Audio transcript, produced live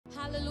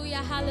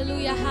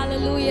Hallelujah,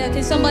 hallelujah.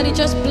 Can somebody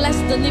just bless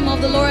the name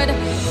of the Lord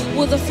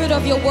with the fruit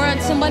of your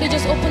words? Somebody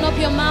just open up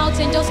your mouth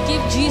and just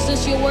give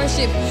Jesus your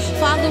worship.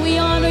 Father, we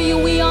honor you,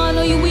 we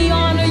honor you, we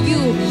honor you.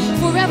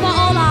 Forever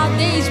all our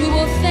days we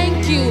will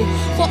thank you.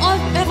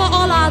 Forever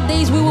all our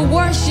days we will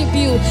worship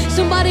you.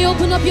 Somebody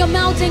open up your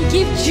mouth and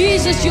give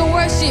Jesus your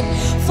worship.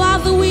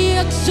 Father, we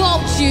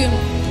exalt you.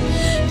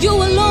 You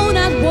alone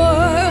are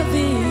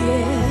worthy.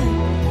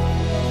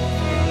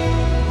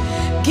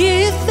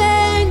 Give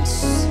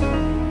thanks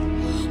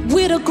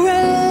with a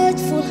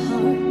grateful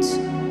heart.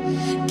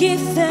 Give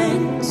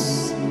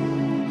thanks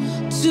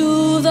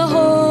to the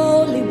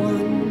Holy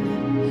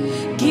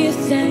One. Give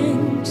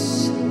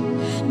thanks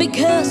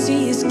because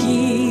He is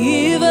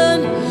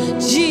given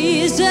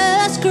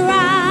Jesus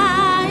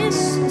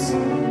Christ,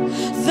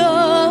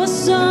 the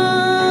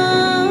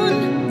Son.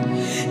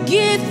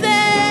 Give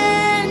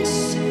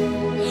thanks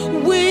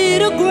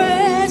with a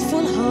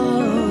grateful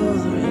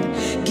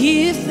heart.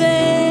 Give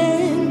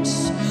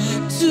thanks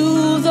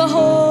to the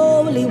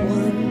Holy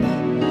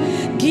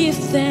One. Give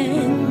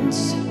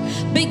thanks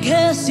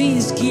because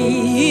He's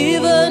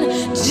given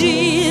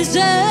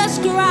Jesus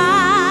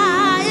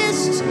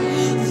Christ,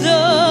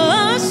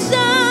 the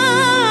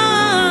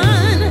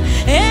Son.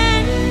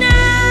 And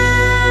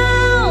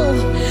now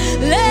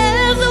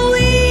let the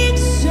weak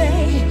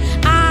say,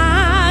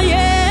 I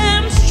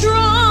am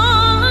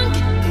strong.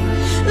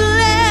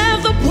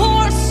 Let the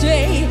poor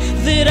say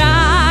that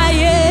I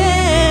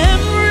am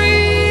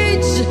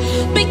rich.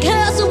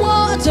 Because of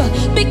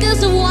what?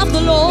 Because of what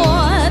the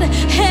Lord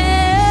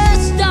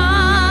has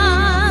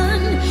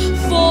done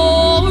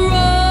for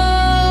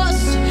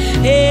us.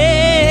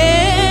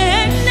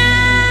 And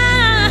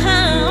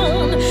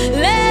now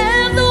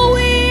let the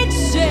weak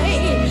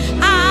say,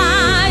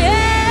 I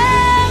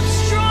am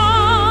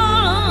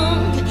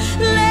strong.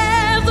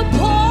 Let the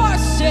poor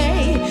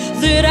say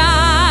that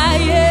I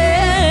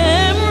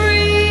am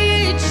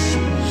rich.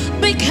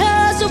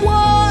 Because of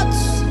what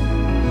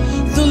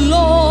the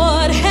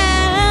Lord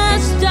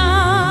has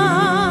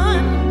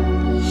done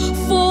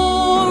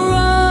for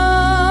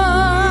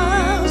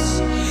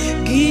us.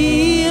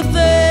 Give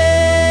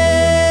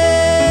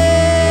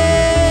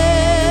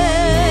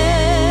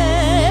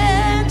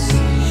thanks.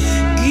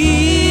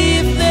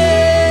 Give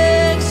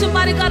thanks.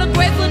 Somebody got a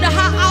grateful in the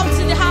house,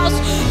 in the house.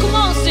 Come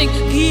on, sing.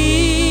 Give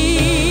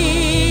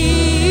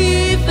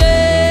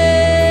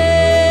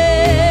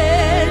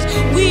thanks.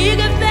 We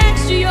give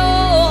thanks to you.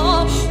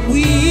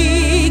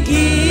 We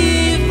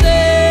give thanks.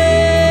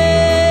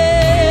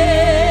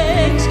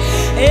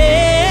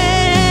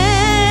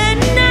 And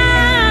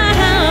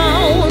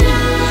now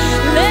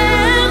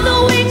let the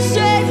weak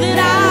say that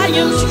I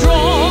am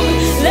strong.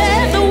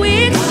 Let the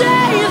weak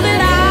say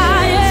that I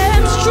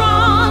am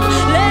strong.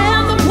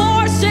 Let the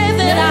poor say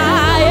that I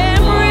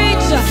am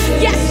rich.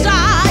 Yes, I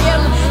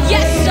am.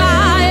 Yes, I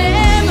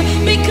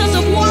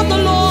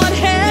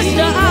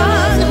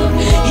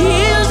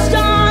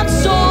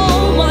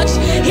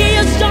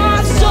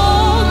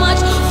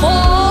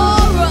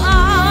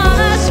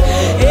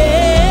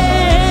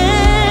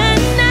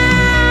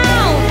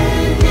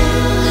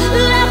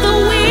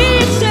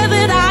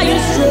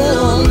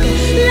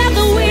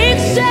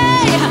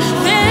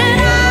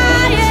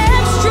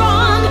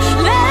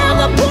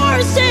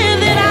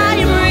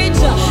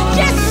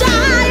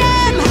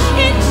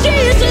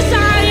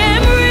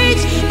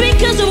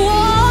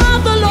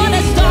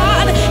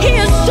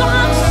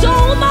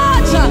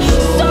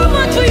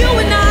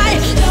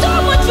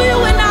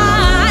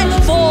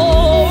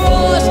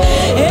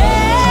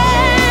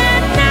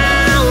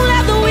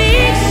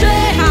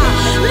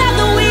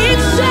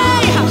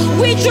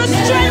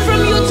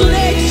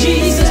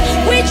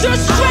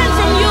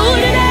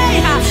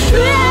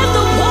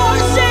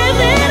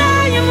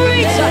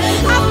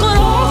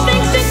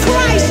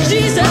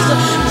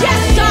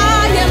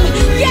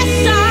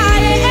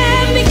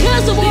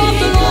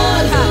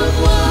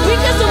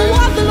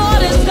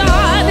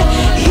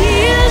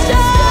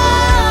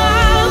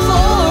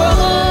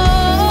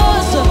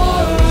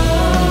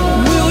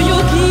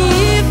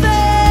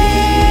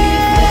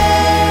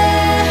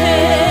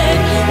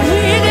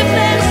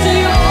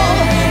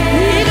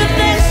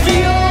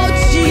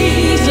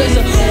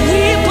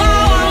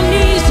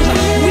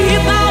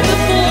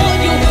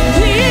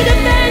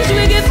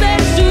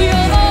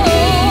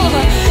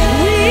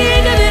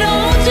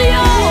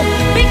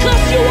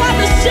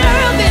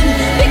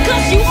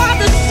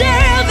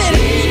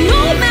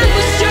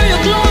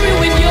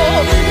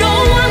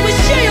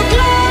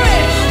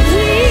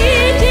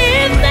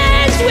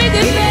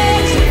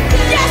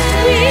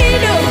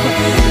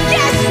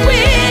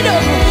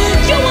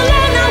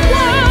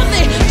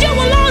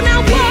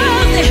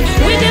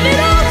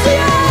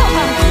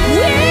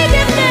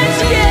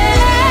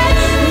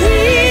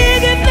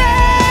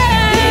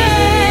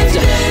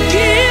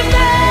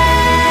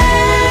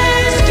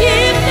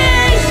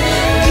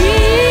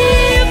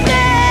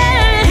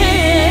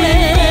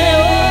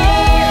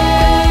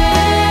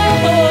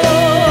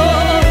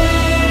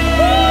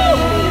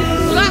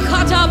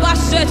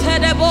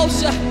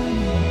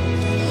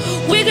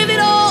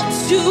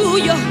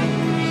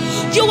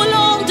You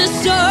alone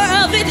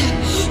deserve it.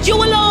 You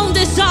alone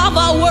deserve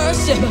our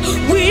worship.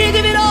 We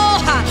give it all.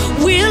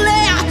 We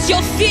lay at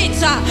your feet.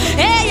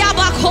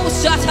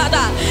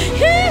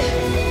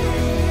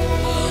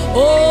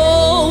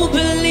 Oh,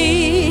 be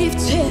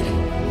lifted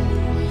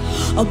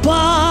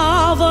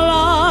above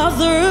all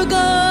other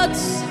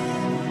gods.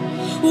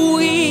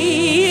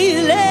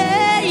 We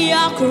lay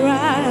our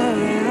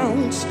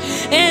crowns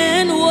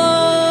and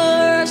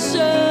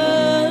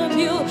worship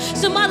you.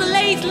 Somebody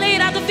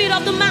laid at the feet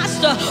of the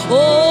Master.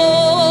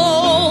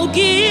 Oh,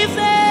 give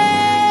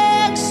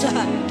thanks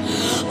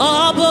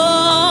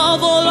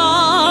above all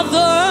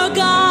other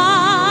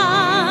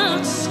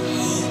gods.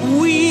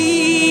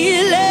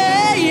 We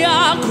lay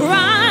our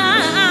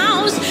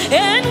crowns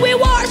and we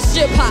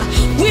worship.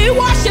 We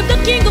worship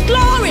the King of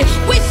Glory.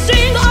 We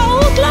sing,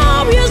 oh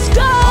glorious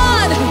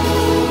God.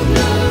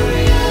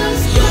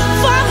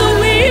 Father,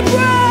 we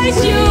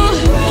praise you.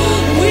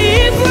 We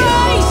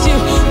praise you.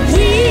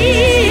 We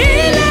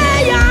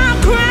lay our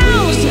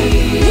crowns.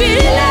 We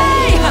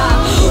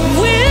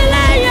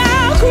lay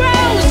our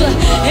crowns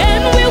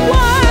and we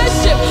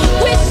worship.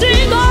 We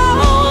sing, oh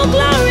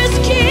glorious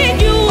King,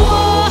 you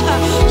are.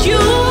 You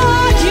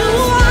are, you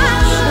are.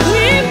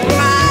 We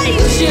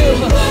praise you.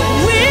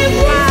 We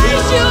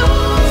praise you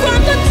from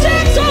the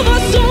depths of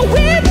our soul.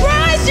 We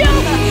praise you.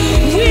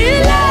 We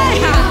lay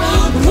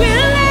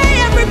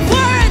every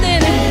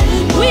burden.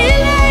 We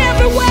lay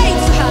every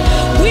weight.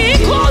 We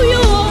call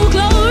you, oh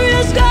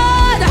glorious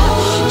God.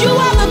 You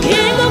are the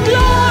King of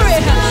glory,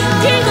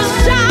 King of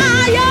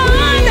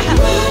Zion.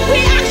 We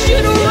ask you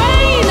to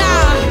reign.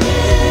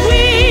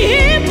 We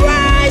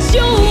praise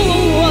you.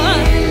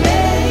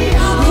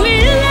 We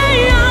lay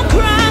our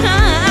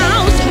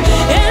crowns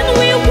and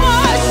we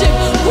worship.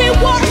 We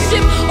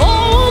worship,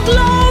 oh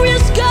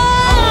glorious God.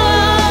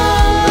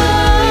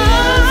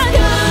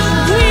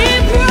 We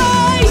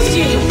praise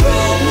you.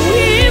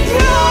 We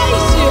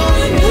praise you.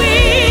 We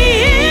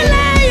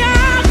lay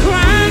our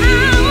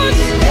crowns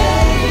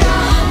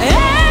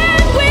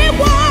and we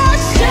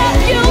worship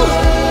you.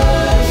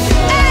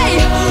 Hey,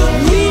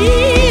 we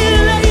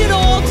lay it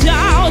all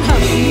down.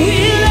 We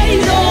lay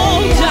it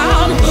all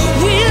down.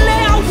 We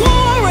lay our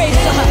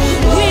worries.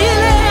 We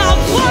lay our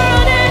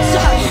burdens.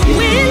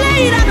 We lay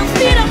it at the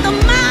feet of the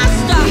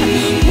Master.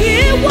 We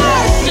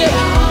worship.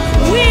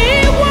 We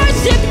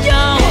worship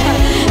you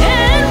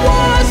and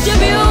worship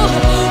you.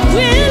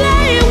 We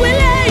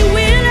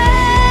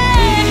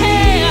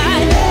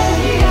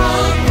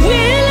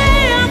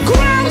lay our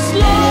crowns,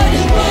 Lord,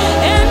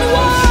 and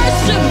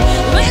worship.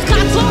 We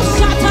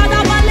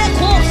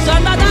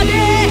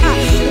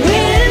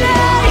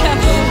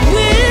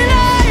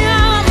lay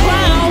our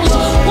crowns.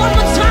 One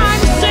more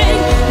time, sing.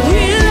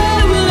 We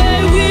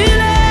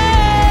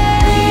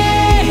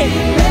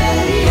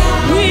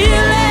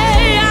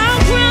lay our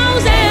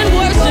crowns and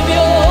worship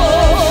you.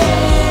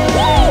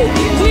 Woo!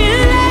 We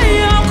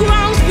lay our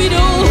crowns, we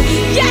do.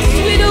 Yes,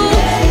 we do.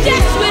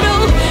 Yes, we do.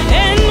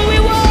 And we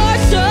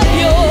worship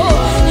you.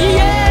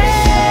 Yeah.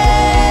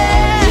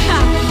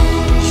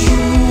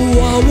 You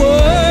are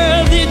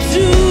worthy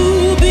to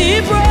be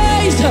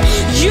praised.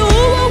 You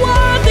are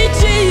worthy,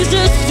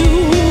 Jesus, to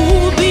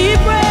be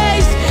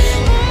praised.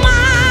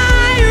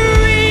 My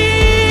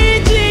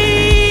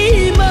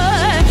Redeemer.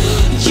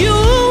 You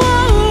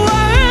are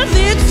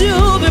worthy to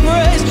be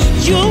praised.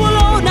 You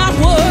alone are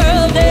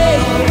worthy.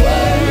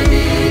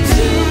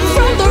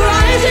 From the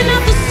rising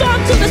of the sun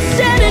to the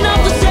setting of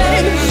the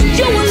same,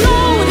 you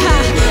alone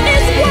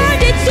is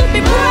worthy to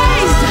be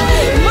praised.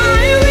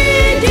 My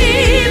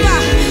Redeemer,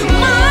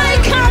 my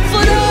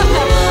Comforter,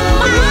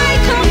 my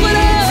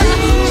Comforter.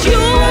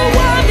 You are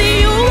worthy,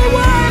 you are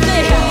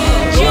worthy,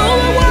 you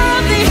are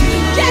worthy.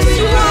 Yes,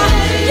 you are,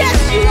 yes,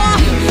 you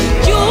are.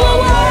 You are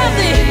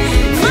worthy,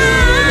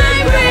 my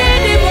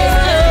Redeemer,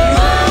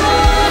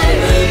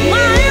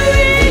 my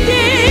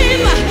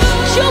Redeemer.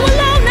 You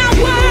alone are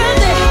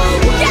worthy.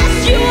 Yes,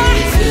 you are.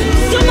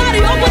 Somebody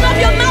open up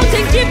your mouth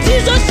and give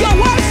Jesus your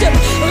worship.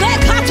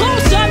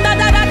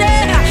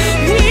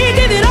 We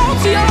give it all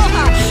to you.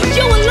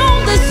 You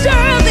alone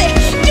deserve it.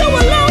 You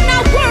alone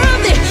are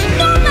worthy.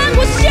 No man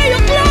will share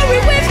your glory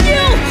with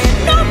you.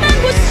 No man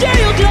will share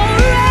your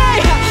glory.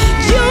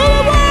 You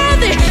are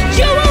worthy.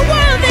 You are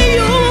worthy.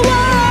 You are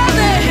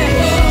worthy.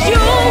 You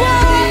are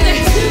worthy.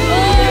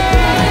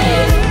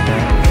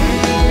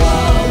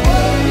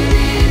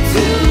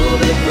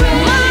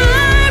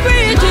 My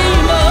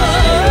Redeemer.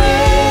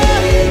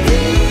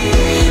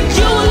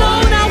 You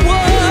alone are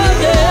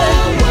worthy.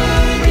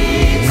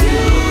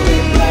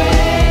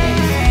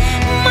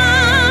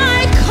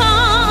 My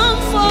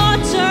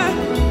Comforter.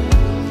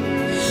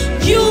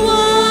 You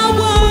are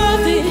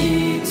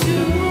worthy to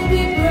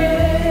be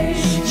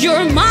praised.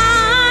 You're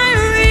my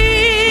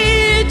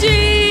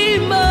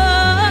Redeemer.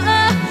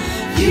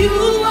 You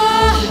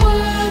are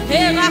worthy.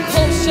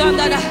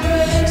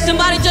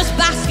 Somebody just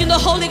bask in the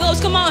Holy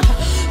Ghost. Come on.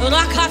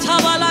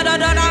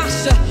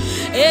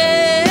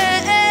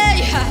 Hey,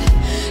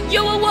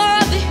 you are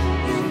worthy.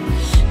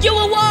 You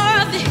are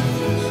worthy.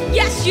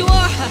 Yes, you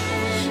are.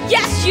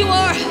 Yes, you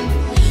are.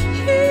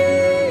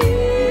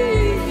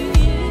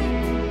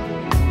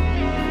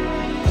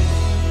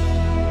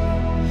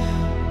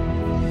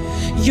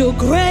 Your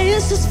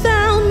grace has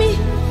found me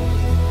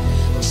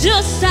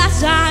just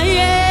as I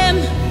am.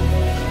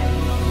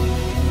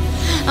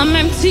 I'm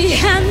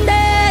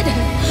empty-handed,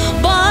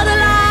 but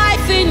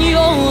alive in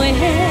your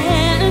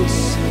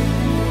hands.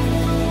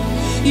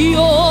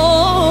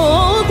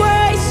 Your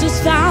grace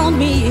has found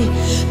me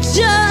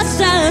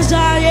just as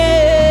I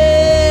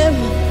am.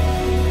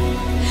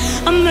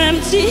 I'm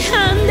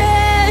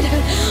empty-handed,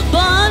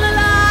 but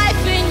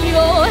alive in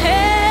your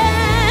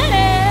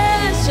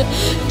hands.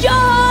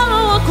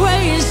 Your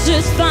grace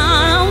has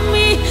found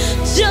me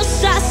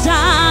just as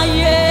I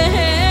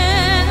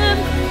am.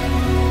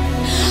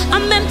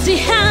 I'm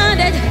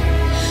empty-handed,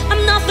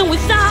 I'm nothing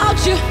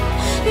without you,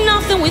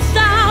 nothing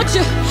without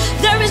you.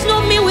 There is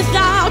no me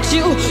without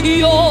you.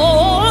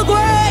 Your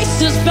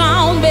grace has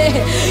found me,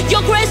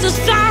 your grace has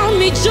found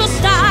me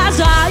just as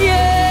I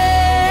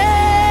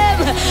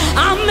am.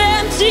 I'm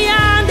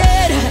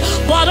empty-handed,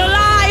 but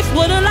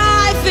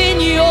alive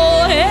in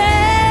your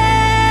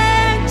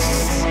hands.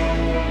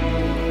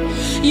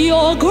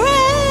 Your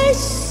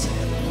grace,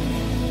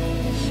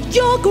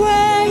 your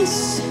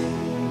grace.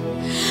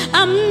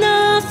 I'm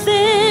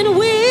nothing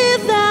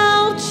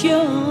without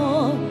you.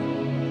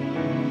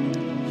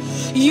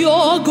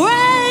 Your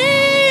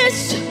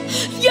grace,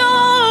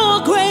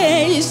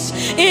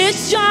 it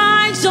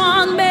shines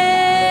on me.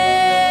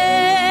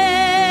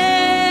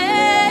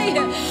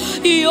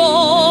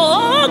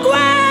 Your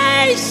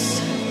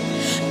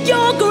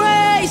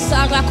grace,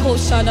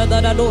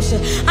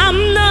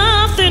 I'm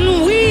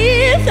nothing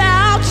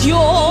without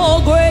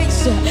your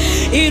grace.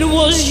 It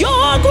was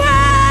your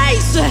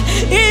grace,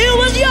 it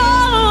was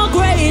your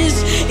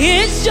grace,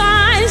 it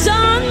shines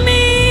on me.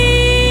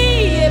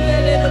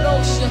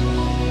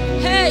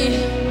 Hey,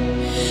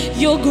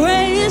 your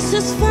grace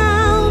has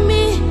found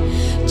me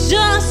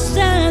just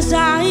as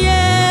I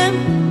am.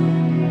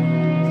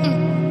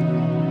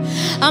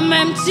 I'm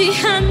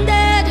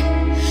empty-handed,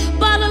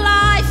 but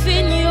alive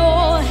in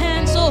your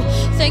hands. Oh,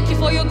 thank you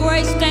for your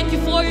grace, thank you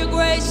for your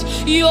grace.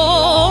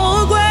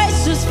 Your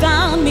grace has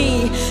found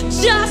me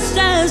just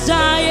as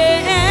I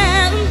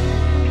am.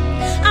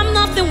 I'm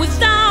nothing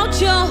without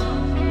you,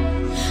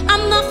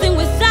 I'm nothing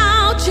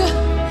without you.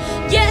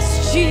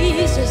 Yes,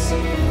 Jesus.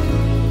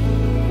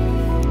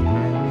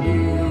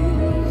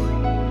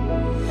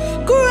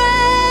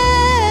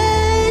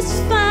 Grace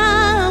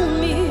found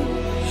me,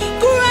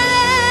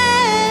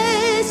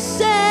 grace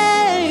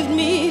saved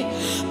me,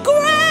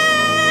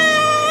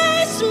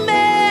 grace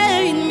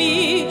made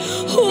me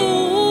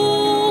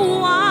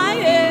who I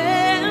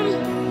am,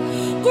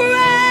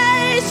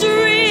 grace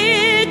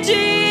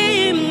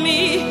redeemed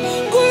me,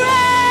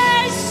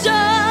 grace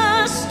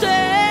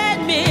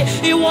sustained me.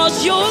 It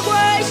was your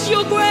grace,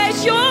 your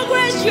grace, your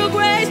grace, your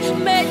grace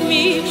made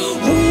me